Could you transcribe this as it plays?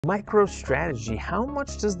MicroStrategy, how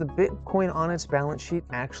much does the Bitcoin on its balance sheet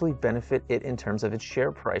actually benefit it in terms of its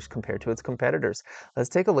share price compared to its competitors? Let's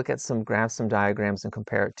take a look at some graphs, some diagrams, and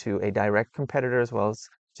compare it to a direct competitor as well as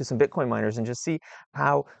to some Bitcoin miners and just see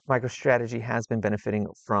how MicroStrategy has been benefiting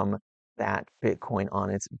from that Bitcoin on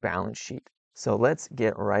its balance sheet. So let's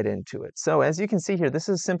get right into it. So as you can see here, this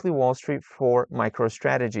is simply Wall Street for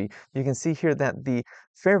MicroStrategy. You can see here that the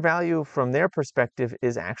fair value from their perspective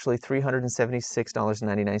is actually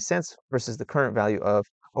 $376.99 versus the current value of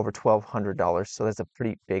over $1,200. So that's a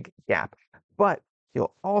pretty big gap. But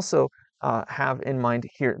you'll also have in mind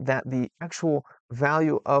here that the actual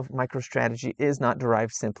value of MicroStrategy is not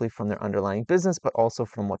derived simply from their underlying business, but also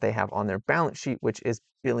from what they have on their balance sheet, which is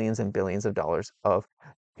billions and billions of dollars of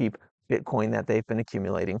cheap Bitcoin that they've been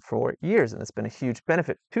accumulating for years, and it's been a huge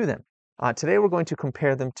benefit to them. Today, we're going to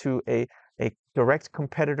compare them to a direct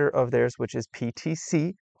competitor of theirs, which is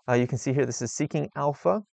PTC. You can see here, this is Seeking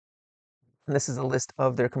Alpha, and this is a list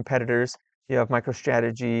of their competitors. You have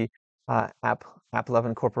MicroStrategy,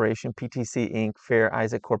 App11 Corporation, PTC Inc., Fair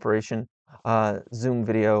Isaac Corporation, Zoom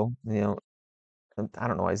Video. I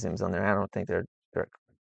don't know why Zoom's on there. I don't think they're a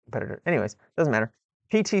competitor. Anyways, doesn't matter.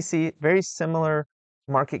 PTC, very similar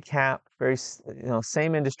market cap, very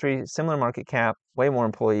same industry, similar market cap, way more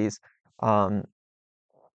employees, but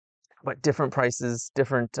different prices,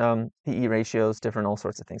 different PE ratios, different all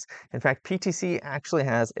sorts of things. In fact, PTC actually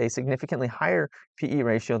has a significantly higher PE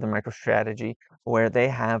ratio than MicroStrategy, where they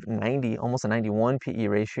have 90, almost a 91 PE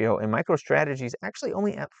ratio, and MicroStrategy is actually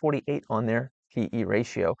only at 48 on their PE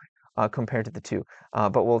ratio. Compared to the two.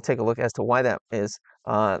 But we'll take a look as to why that is.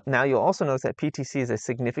 Now you'll also notice that PTC is a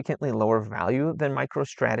significantly lower value than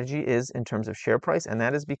MicroStrategy is in terms of share price, and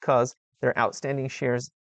that is because their outstanding shares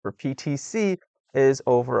for PTC is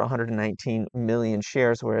over 119 million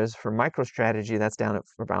shares, whereas for MicroStrategy, that's down at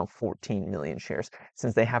about 14 million shares.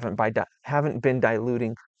 Since they haven't been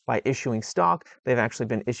diluting by issuing stock, they've actually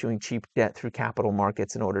been issuing cheap debt through capital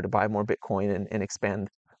markets in order to buy more Bitcoin and expand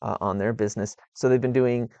on their business. So they've been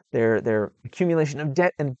doing their accumulation of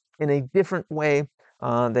debt in a different way.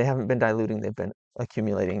 They haven't been diluting, they've been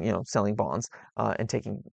accumulating, selling bonds and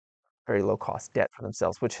taking very low cost debt for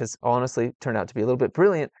themselves, which has honestly turned out to be a little bit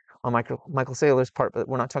brilliant on Michael Saylor's part, but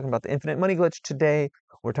we're not talking about the infinite money glitch today.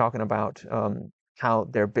 We're talking about how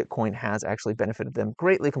their Bitcoin has actually benefited them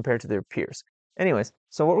greatly compared to their peers. Anyways,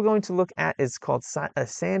 so what we're going to look at is called a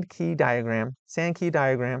Sankey diagram. Sankey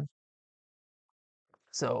diagram.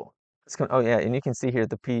 So it's going. Oh yeah, and you can see here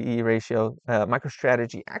the PE ratio.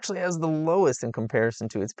 MicroStrategy actually has the lowest in comparison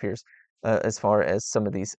to its peers, as far as some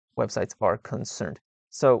of these websites are concerned.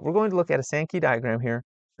 So we're going to look at a Sankey diagram here,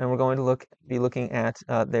 and we're going to be looking at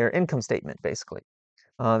their income statement basically.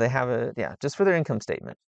 They have just for their income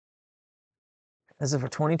statement. This is for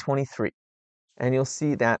 2023, and you'll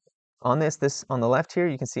see that on this on the left here,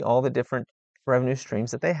 you can see all the different revenue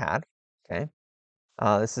streams that they had. Okay.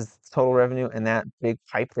 This is total revenue, and that big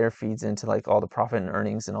pipe there feeds into like all the profit and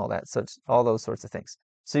earnings and all that, all those sorts of things.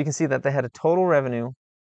 So you can see that they had a total revenue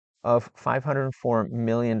of $504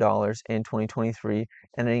 million in 2023,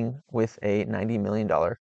 ending with a $90 million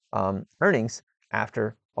earnings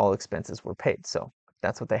after all expenses were paid. So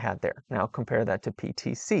that's what they had there. Now compare that to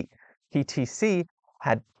PTC. PTC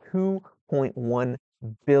had 2.1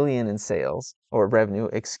 billion in sales or revenue,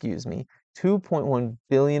 excuse me, 2.1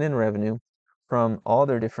 billion in revenue from all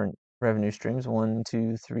their different revenue streams. 1,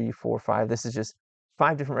 2, 3, 4, 5. This is just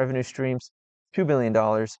 5 different revenue streams, $2 billion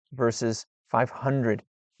versus 500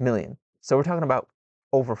 million. So we're talking about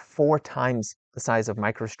over 4 times the size of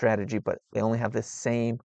MicroStrategy, but they only have the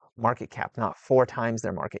same market cap, not 4 times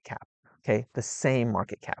their market cap. Okay, the same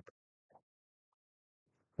market cap.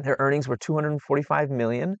 Their earnings were 245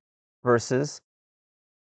 million versus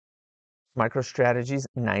MicroStrategy's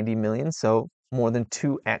 90 million, so more than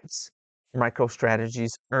 2x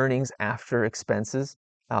MicroStrategy's earnings after expenses,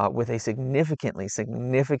 with a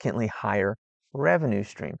significantly higher revenue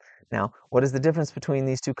stream. Now, what is the difference between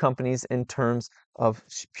these two companies in terms of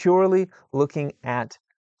purely looking at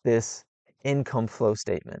this income flow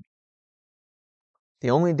statement? The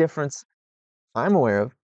only difference I'm aware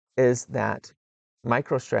of is that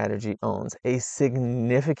MicroStrategy owns a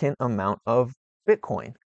significant amount of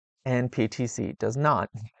Bitcoin and PTC does not.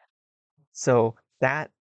 So that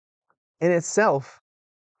in itself,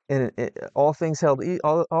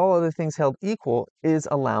 all other things held equal, is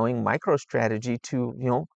allowing MicroStrategy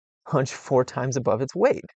to punch 4 times above its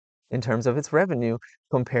weight in terms of its revenue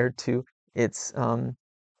compared to its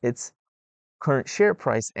current share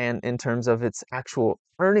price, and in terms of its actual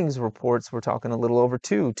earnings reports, we're talking a little over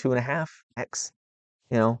 2.5x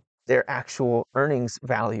their actual earnings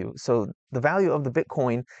value. So the value of the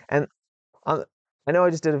Bitcoin, and I know I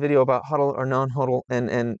just did a video about HODL or non-HODL,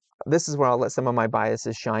 and this is where I'll let some of my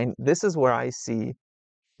biases shine. This is where I see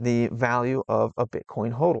the value of a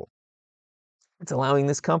Bitcoin HODL. It's allowing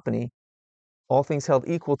this company, all things held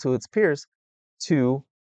equal to its peers, to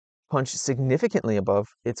punch significantly above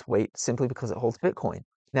its weight simply because it holds Bitcoin.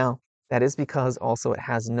 Now, that is because also it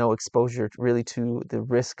has no exposure really to the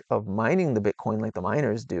risk of mining the Bitcoin like the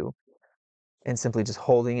miners do, and simply just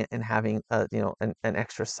holding it and having an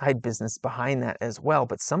extra side business behind that as well.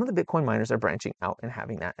 But some of the Bitcoin miners are branching out and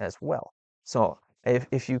having that as well. So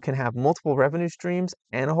if you can have multiple revenue streams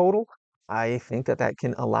and a HODL, I think that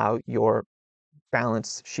can allow your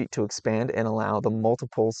balance sheet to expand and allow the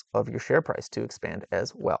multiples of your share price to expand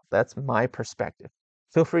as well. That's my perspective.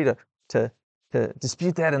 Feel free to, to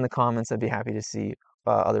dispute that in the comments. I'd be happy to see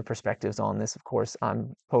other perspectives on this. Of course,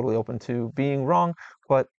 I'm totally open to being wrong,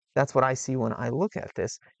 but that's what I see when I look at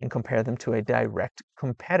this and compare them to a direct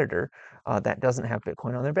competitor that doesn't have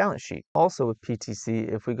Bitcoin on their balance sheet. Also with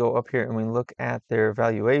PTC, if we go up here and we look at their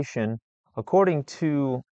valuation, according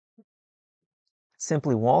to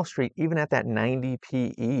Simply Wall Street, even at that 90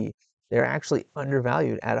 PE, they're actually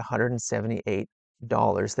undervalued at $178.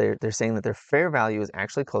 They're saying that their fair value is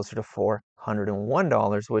actually closer to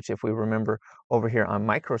 $401, which if we remember over here on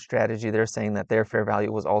MicroStrategy, they're saying that their fair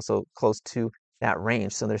value was also close to that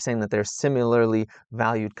range. So they're saying that they're similarly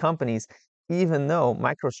valued companies, even though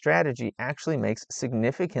MicroStrategy actually makes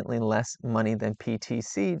significantly less money than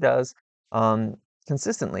PTC does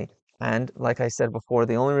consistently. And like I said before,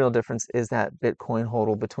 the only real difference is that Bitcoin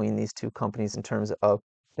HODL between these two companies in terms of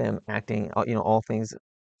them acting, all things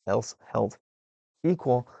else held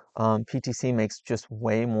equal. PTC makes just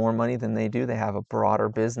way more money than they do. They have a broader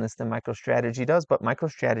business than MicroStrategy does, but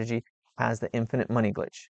MicroStrategy has the infinite money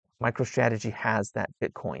glitch. MicroStrategy has that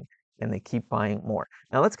Bitcoin, and they keep buying more.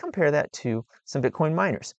 Now let's compare that to some Bitcoin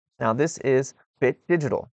miners. Now this is Bit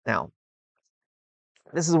Digital. Now,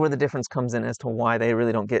 this is where the difference comes in as to why they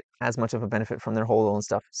really don't get as much of a benefit from their HODL and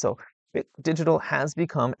stuff. So Bit Digital has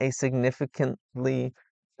become a significantly,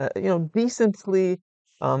 decently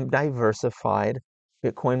diversified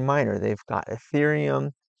Bitcoin miner. They've got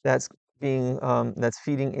Ethereum that's that's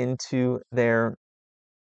feeding into their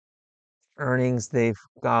earnings. They've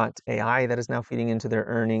got AI that is now feeding into their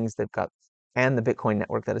earnings. They've got and the Bitcoin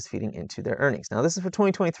network that is feeding into their earnings. Now this is for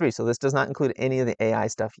 2023, so this does not include any of the AI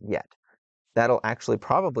stuff yet. That'll actually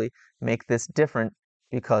probably make this different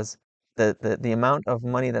because the amount of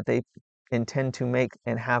money that they intend to make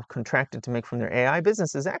and have contracted to make from their AI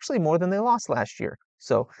business is actually more than they lost last year.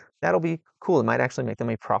 So that'll be cool. It might actually make them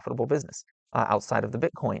a profitable business outside of the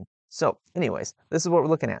Bitcoin. So anyways, this is what we're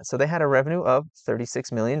looking at. So they had a revenue of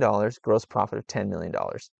 $36 million, gross profit of $10 million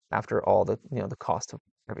after all the cost of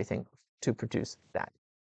everything to produce that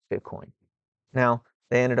Bitcoin. Now,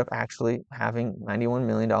 they ended up actually having $91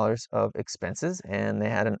 million of expenses, and they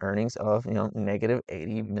had an earnings of negative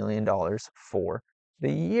 $80 million for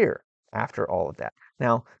the year after all of that.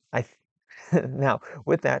 Now, now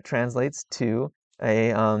with that translates to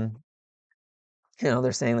a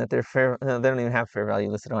they're saying that they're fair. They don't even have fair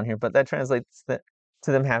value listed on here, but that translates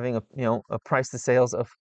to them having a price to sales of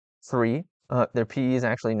 3. Their PE is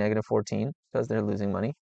actually negative 14 because they're losing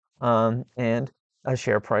money, and a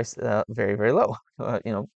share price very, very low,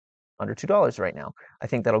 under $2 right now. I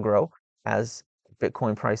think that'll grow as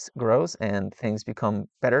Bitcoin price grows and things become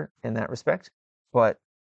better in that respect. But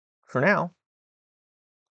for now,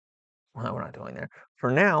 well, we're not going there.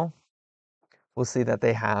 For now, we'll see that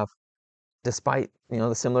they have, despite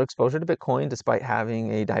the similar exposure to Bitcoin, despite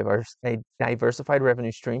having a diversified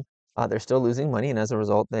revenue stream, they're still losing money, and as a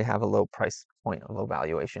result, they have a low price point, a low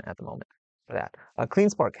valuation at the moment for that.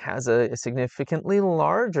 CleanSpark has a significantly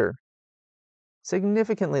larger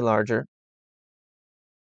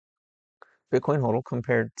Bitcoin HODL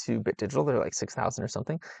compared to Bit Digital. They're like 6,000 or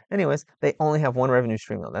something. Anyways, they only have one revenue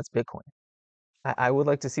stream though. That's Bitcoin. I would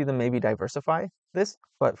like to see them maybe diversify this,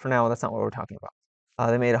 but for now, that's not what we're talking about.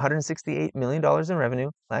 They made $168 million in revenue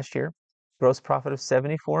last year, gross profit of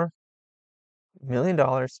 $74 million.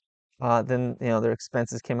 Then their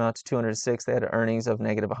expenses came out to 206. They had earnings of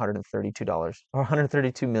negative $132 or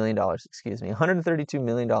 $132 million. Excuse me, $132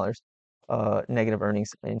 million negative earnings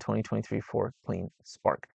in 2023 for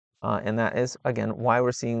CleanSpark. And that is, again, why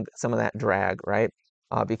we're seeing some of that drag, right?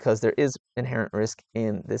 Because there is inherent risk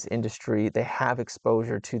in this industry. They have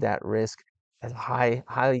exposure to that risk as a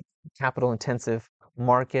highly capital intensive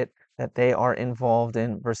market that they are involved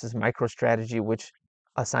in versus MicroStrategy, which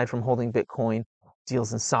aside from holding Bitcoin,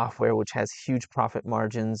 deals in software, which has huge profit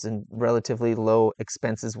margins and relatively low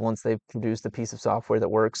expenses once they've produced a piece of software that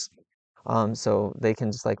works. so they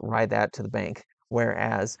can just like ride that to the bank.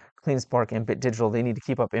 Whereas CleanSpark and Bit Digital, they need to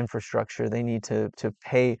keep up infrastructure. They need to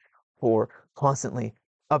pay for constantly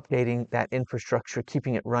updating that infrastructure,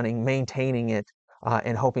 keeping it running, maintaining it,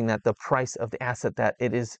 and hoping that the price of the asset that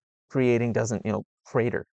it is creating doesn't,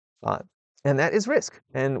 crater. Uh, and that is risk.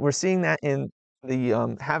 And we're seeing that in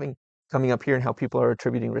the having coming up here and how people are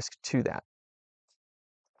attributing risk to that.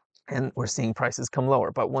 And we're seeing prices come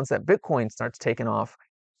lower. But once that Bitcoin starts taking off,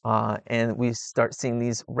 and we start seeing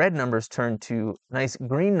these red numbers turn to nice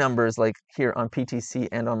green numbers like here on PTC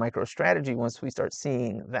and on MicroStrategy, once we start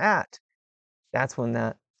seeing that, that's when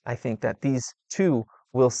that I think that these two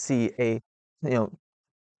will see a, you know,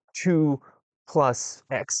 2 plus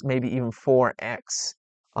X, maybe even 4X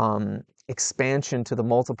expansion to the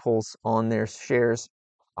multiples on their shares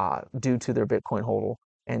due to their Bitcoin hodl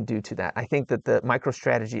and due to that. I think that the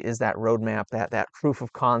MicroStrategy is that roadmap, that proof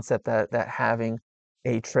of concept that having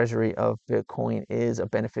a treasury of Bitcoin is a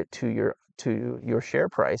benefit to your share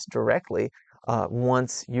price directly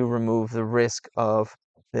once you remove the risk of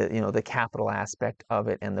the capital aspect of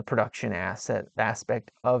it and the production asset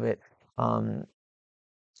aspect of it.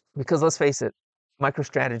 Because let's face it,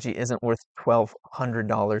 MicroStrategy isn't worth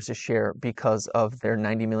 $1,200 a share because of their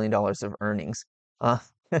 $90 million of earnings. Uh,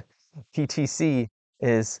 PTC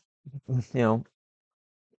is, you know,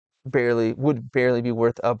 would barely be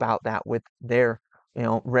worth about that with their,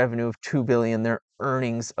 revenue of 2 billion, their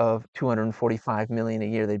earnings of 245 million a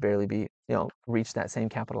year. They'd barely be, reach that same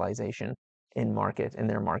capitalization in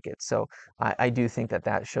their market. So I do think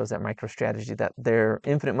that shows that MicroStrategy, that their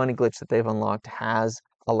infinite money glitch that they've unlocked has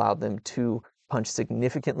allowed them to punch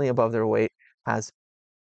significantly above their weight, has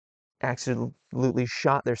absolutely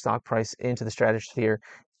shot their stock price into the stratosphere.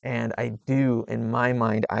 And in my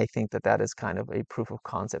mind, I think that is kind of a proof of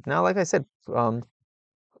concept. Now, like I said,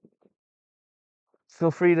 feel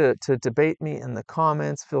free to debate me in the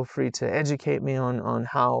comments. Feel free to educate me on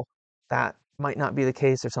how that might not be the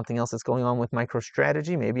case, or something else that's going on with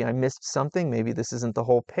MicroStrategy. Maybe I missed something. Maybe this isn't the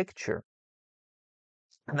whole picture.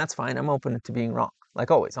 And that's fine. I'm open to being wrong.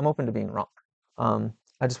 Like always, I'm open to being wrong.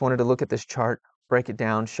 I just wanted to look at this chart, break it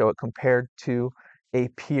down, show it compared to a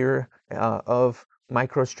peer of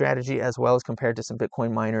MicroStrategy, as well as compared to some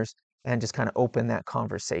Bitcoin miners, and just kind of open that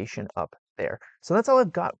conversation up there. So that's all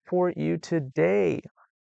I've got for you today.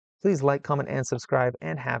 Please like, comment, and subscribe,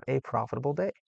 and have a profitable day.